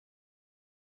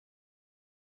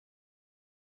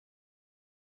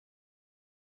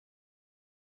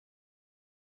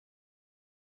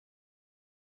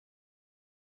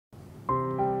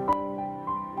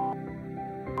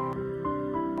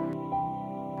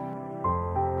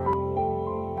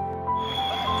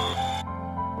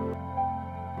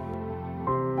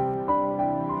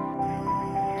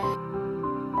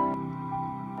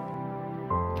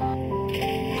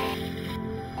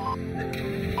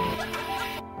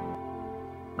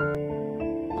I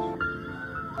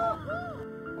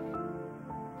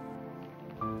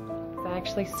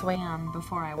actually swam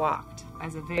before I walked.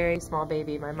 As a very small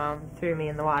baby, my mom threw me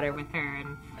in the water with her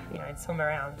and I'd swim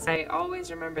around. So I always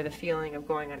remember the feeling of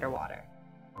going underwater.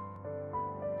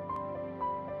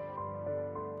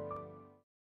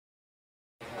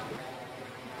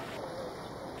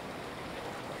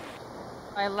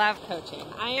 I love coaching.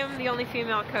 I am the only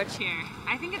female coach here.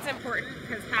 I think it's important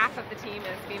because half of the team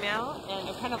is female and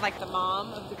I'm kind of like the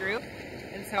mom of the group.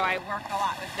 And so I work a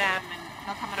lot with them and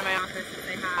they'll come into my office and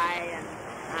say hi and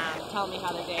tell me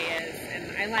how their day is.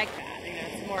 And I like that.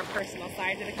 It's a more personal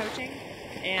side to the coaching.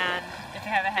 And if they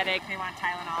have a headache, they want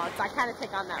Tylenol. I kind of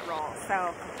take on that role.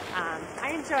 So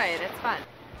I enjoy it. It's fun.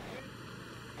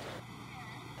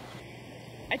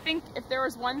 I think if there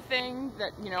was one thing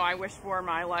that, I wish for in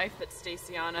my life that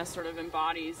Staciana sort of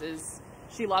embodies is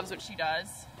she loves what she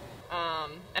does.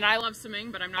 And I love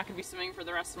swimming, but I'm not going to be swimming for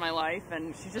the rest of my life.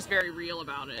 And she's just very real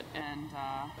about it. And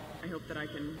I hope that I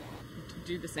can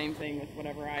do the same thing with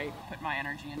whatever I put my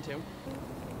energy into.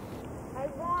 I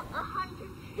want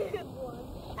 101.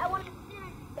 I want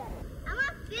infinity better. I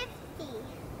want 50.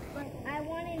 But I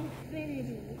want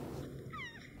infinity.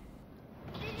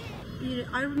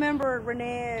 I remember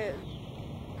Renee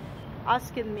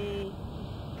asking me,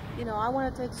 I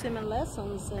want to take swimming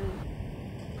lessons, and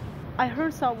I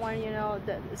heard someone,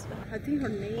 that I think her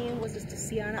name was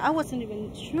Staciana. I wasn't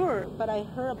even sure, but I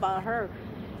heard about her.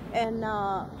 And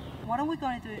why don't we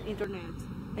go into the internet?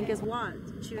 And guess what?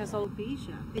 She has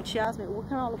alopecia. And she asked me, what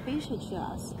kind of alopecia she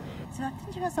has? I said, I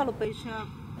think she has alopecia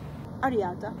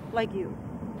areata, like you.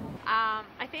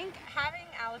 I think having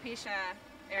alopecia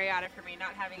areata for me,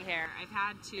 not having hair, I've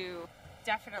had to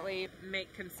definitely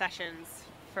make concessions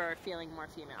for feeling more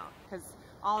female. Because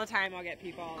all the time I'll get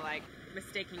people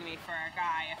mistaking me for a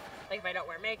guy. If I don't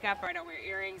wear makeup or I don't wear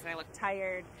earrings and I look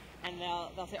tired, and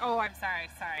they'll say, oh, I'm sorry,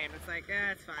 and it's like,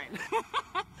 it's fine.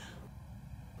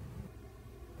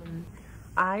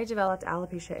 I developed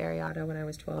alopecia areata when I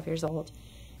was 12 years old,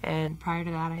 and prior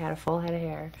to that I had a full head of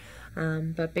hair.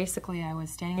 But basically I was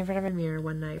standing in front of a mirror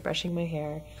one night brushing my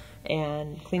hair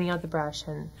and cleaning out the brush,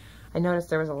 and I noticed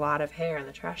there was a lot of hair in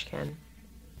the trash can.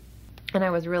 And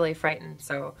I was really frightened,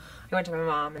 so I went to my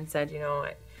mom and said,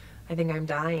 I think I'm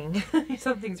dying.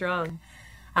 Something's wrong.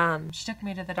 She took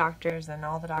me to the doctors, and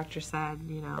all the doctors said,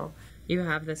 you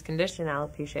have this condition,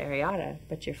 alopecia areata,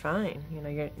 but you're fine.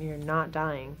 You're not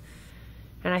dying.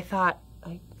 And I thought,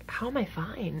 how am I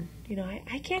fine?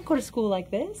 I can't go to school like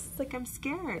this. I'm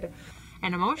scared.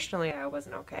 And emotionally, I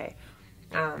wasn't okay.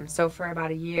 So for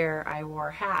about a year, I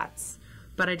wore hats,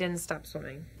 but I didn't stop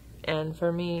swimming. And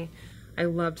for me, I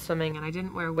loved swimming, and I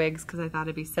didn't wear wigs because I thought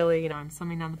it'd be silly. I'm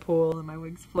swimming down the pool and my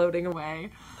wig's floating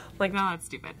away. No, that's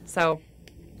stupid. So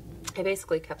I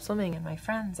basically kept swimming, and my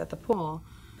friends at the pool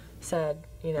said,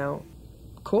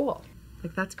 cool.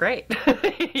 That's great.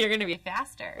 You're going to be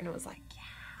faster. And it was like,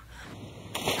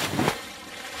 yeah.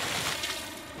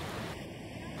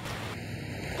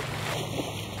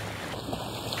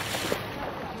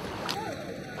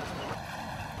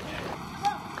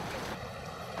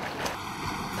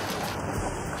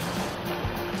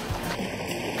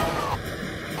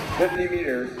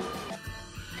 meters.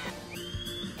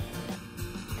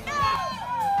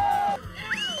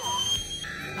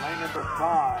 Line number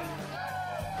 5.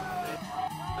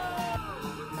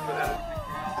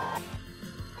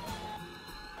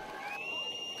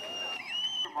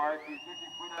 Mark, he's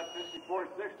looking for that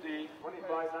 54.60,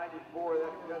 25.94.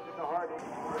 That's Jessica Harding.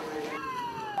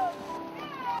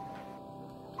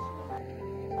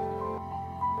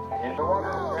 In the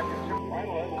water, championship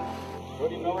finalist,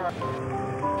 Cody Miller.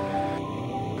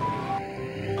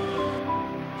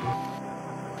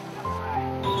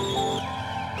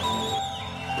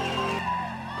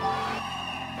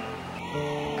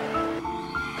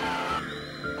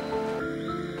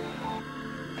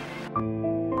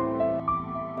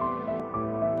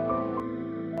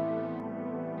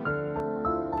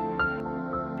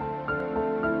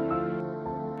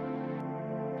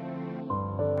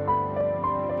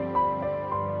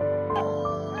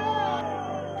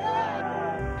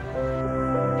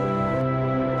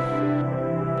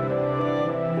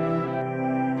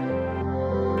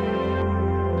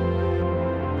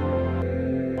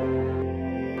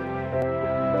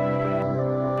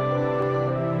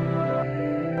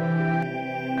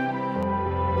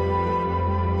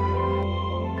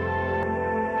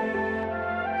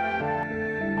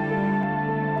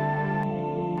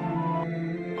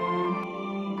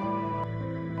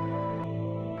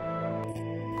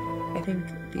 I think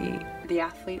the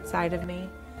athlete side of me,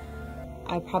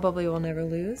 I probably will never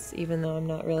lose, even though I'm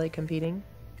not really competing.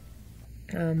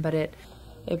 but it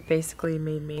basically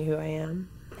made me who I am.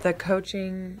 The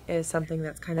coaching is something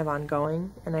that's kind of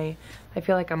ongoing, and I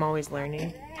feel like I'm always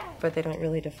learning, but they don't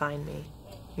really define me,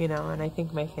 you know, and I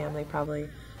think my family probably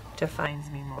defines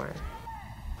me more.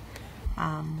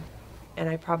 And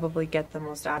I probably get the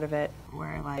most out of it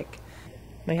where, like,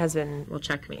 my husband will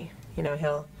check me, you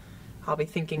know, I'll be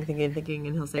thinking, and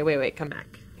he'll say, wait, come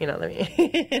back, you know, let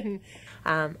me, and,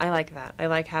 I like that. I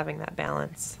like having that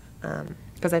balance,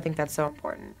 because I think that's so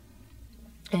important.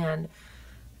 And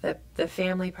the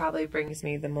family probably brings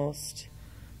me the most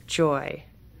joy.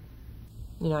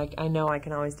 You know, I know I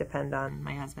can always depend on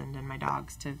my husband and my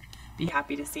dogs to be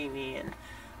happy to see me, and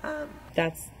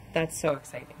that's so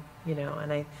exciting, you know,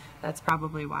 and that's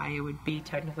probably why it would be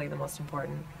technically the most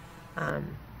important,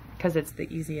 because it's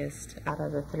the easiest out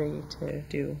of the three to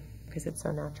do, because it's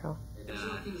so natural.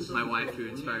 My wife, who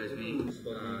inspires me,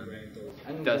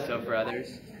 does so for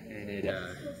others, and it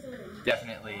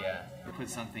definitely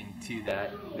puts something to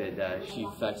that she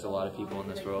affects a lot of people in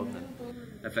this world and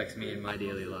affects me in my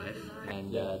daily life,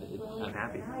 and I'm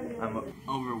happy. I'm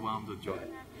overwhelmed with joy.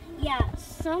 Yeah,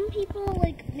 some people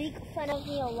like make fun of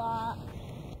me a lot.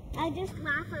 I just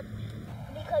laugh at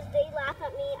because they laugh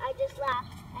at me. I just laugh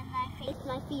and I face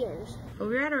my fears. Well,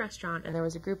 we were at a restaurant and there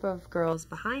was a group of girls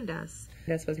behind us.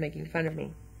 This was making fun of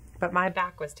me, but my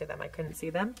back was to them. I couldn't see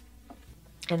them,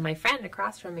 and my friend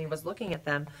across from me was looking at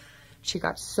them. She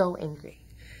got so angry.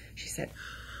 She said,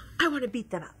 "I want to beat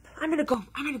them up. I'm gonna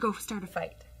go start a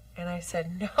fight." And I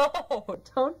said, "No,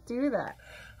 don't do that."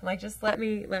 I'm like, just let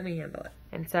me handle it.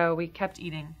 And so we kept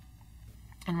eating.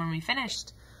 And when we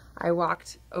finished, I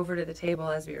walked over to the table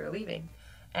as we were leaving,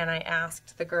 and I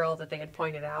asked the girl that they had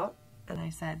pointed out, and I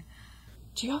said,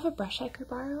 "Do you have a brush I could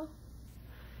borrow?"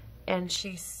 And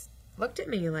she looked at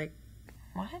me like,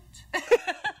 "What?"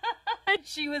 And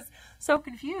she was so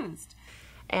confused.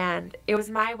 And it was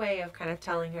my way of kind of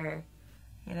telling her,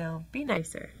 you know, be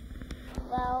nicer.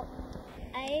 Well,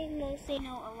 I mostly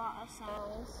know a lot of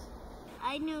songs.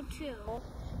 I know two.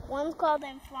 One's called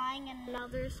I'm Flying and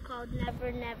another's called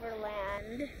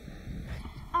Neverland.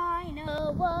 I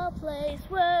know a place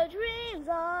where dreams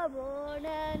are born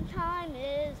and time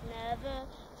is never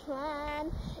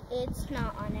planned. It's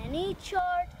not on any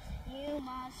chart. You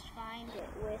must find it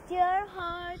with your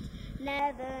heart.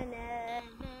 Neverland.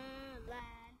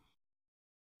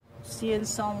 Seeing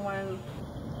someone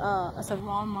as a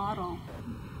role model,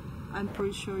 I'm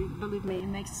pretty sure, believe me, it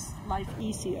makes life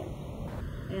easier.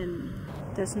 And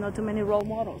there's not too many role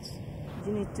models.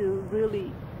 You need to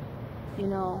really, you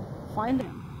know, find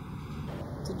them.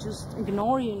 To just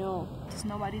ignore, you know, there's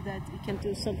nobody that can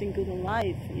do something good in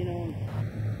life, you know.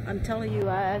 I'm telling you,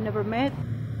 I never met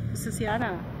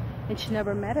Cecilia, and she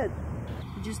never met it.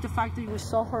 Just the fact that we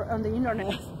saw her on the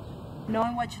internet,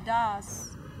 knowing what she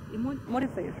does, it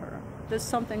motivated her. There's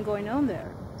something going on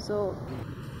there. So,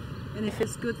 and if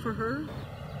it's good for her,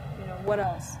 you know, what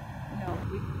else? You know,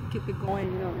 we keep it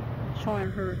going, you know,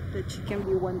 showing her that she can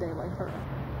be one day like her.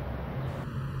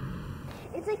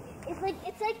 It's like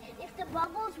if the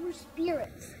bubbles were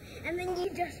spirits, and then you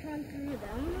just run through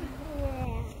them.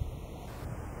 Yeah.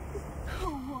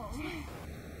 Oh, whoa.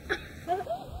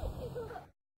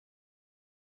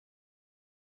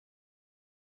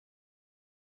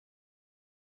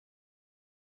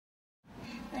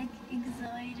 Like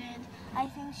excited. I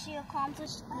think she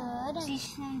accomplished good. She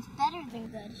swims better than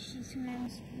good. She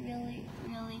swims really,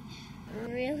 really,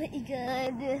 really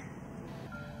good.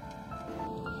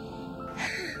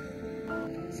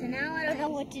 So now I don't know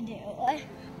what to do.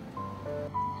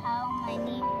 How am I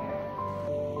neither?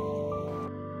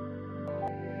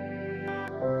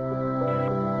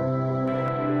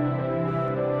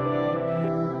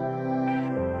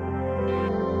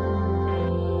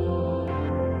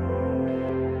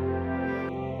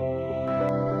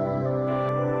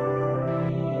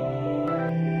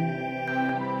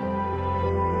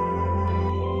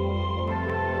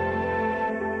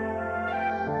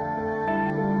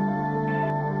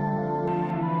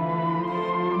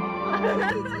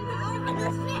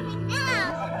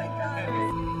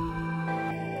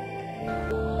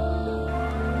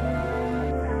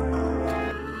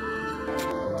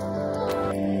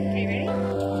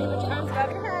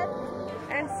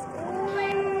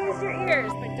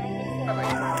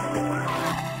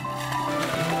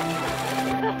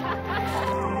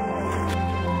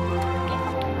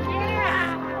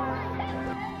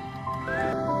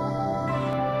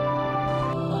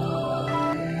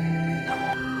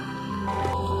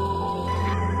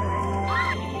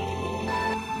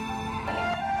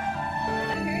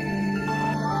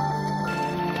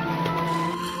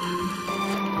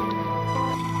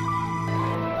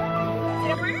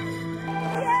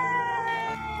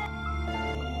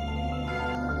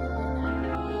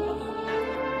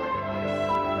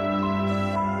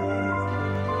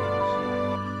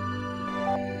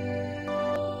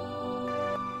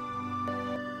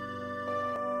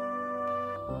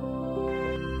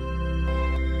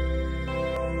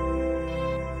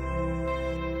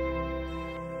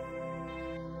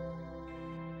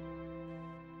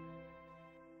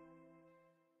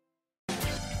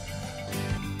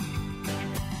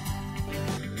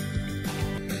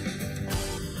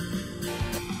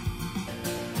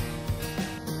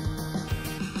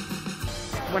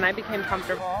 When I became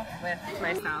comfortable with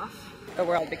myself, the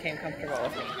world became comfortable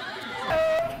with me.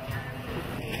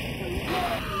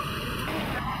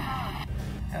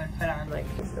 I would put on like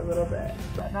just a little bit,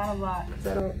 but not a lot,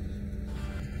 because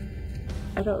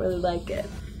I don't really like it,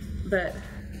 but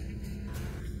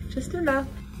just enough.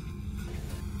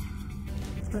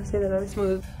 I just want to say that I'm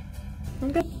smooth.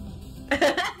 I'm good.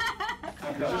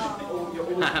 I'm not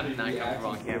comfortable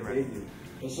on camera.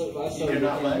 You're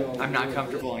not what? I'm not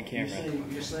comfortable on camera.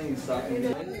 You're saying stop. Who's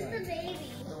the baby?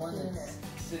 The one that's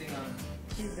sitting on.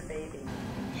 He's the baby.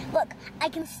 Look, I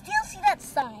can still see that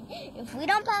sign. If we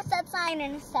don't pass that sign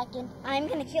in a second, I'm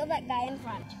gonna kill that guy in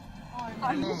front.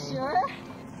 Are you sure?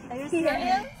 Are you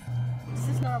serious? This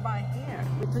is not about here.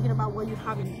 We're talking about what you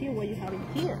have in here, what you have in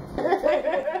here.